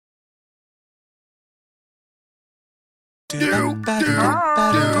Doki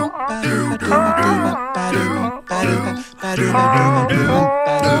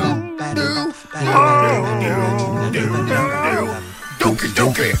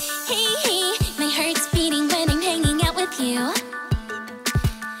Doki. Hey, my heart's beating when I'm hanging out with you.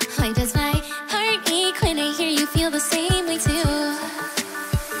 Why does my heart ache when I hear you feel the same way too?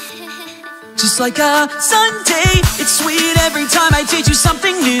 Just like a Sunday, it's sweet every time I teach you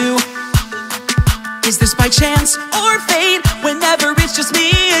something new. Is this by chance or fate? Whenever it's just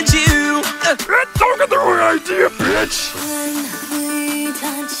me and you. Don't get the wrong idea, bitch. When we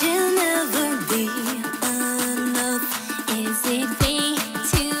touch, you'll never be enough. Is it way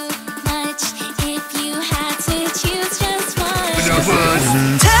too much if you had to choose just one?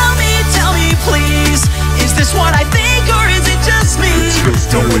 Tell me please, is this what I think or is it just me?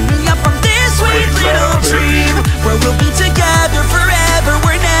 Don't wake me up from this sweet little dream where we'll be together forever,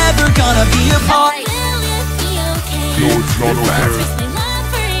 we're never gonna be apart. Will it be okay? No, it's not okay. Express my love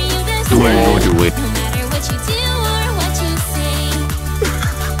for you this Do way. it. No matter what you do or what you say.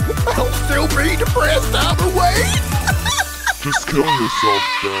 I'll still be depressed either way. Just kill yourself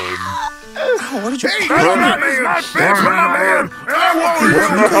then. What did you Hey, my man! That's my man! I want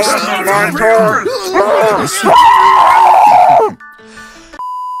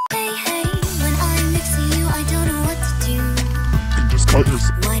Hey, when I'm next to you, I don't know what to do. Just cut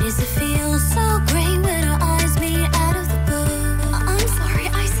yourself. Why does it feel so great when our eyes meet out of the blue? I'm sorry,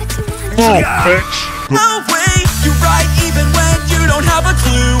 I said too much. Bitch! No way, you're right even when you don't have a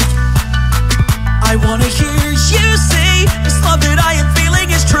clue. I wanna hear you say this love that I am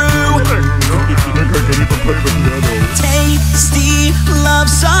feeling is true. Tasty love,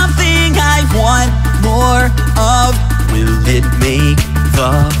 something I want more of. Will it make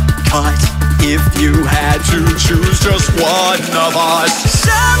the cut if you had to choose just one of us?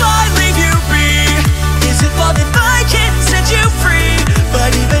 Shall I leave you be? Is it love if I can set you free?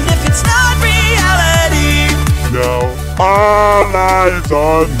 But even if it's not reality, Now all eyes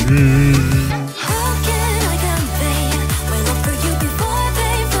on me. How can I convey my love for you before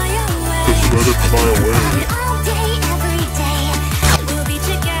they fly away? Just let it fly away. All day, every day, we'll be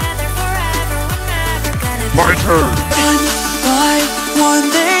together forever. We're never gonna be My turn. one by one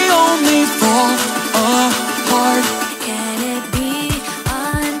they only fall apart. Can it be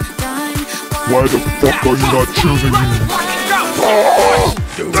undone? Why the fuck are you not choosing me?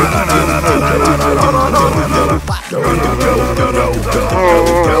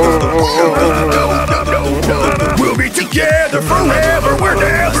 We'll be together forever. We're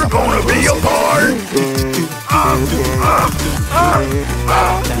never gonna be apart.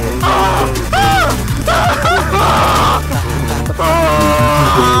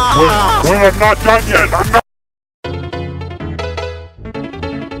 Wait, I'm not done yet. I'm not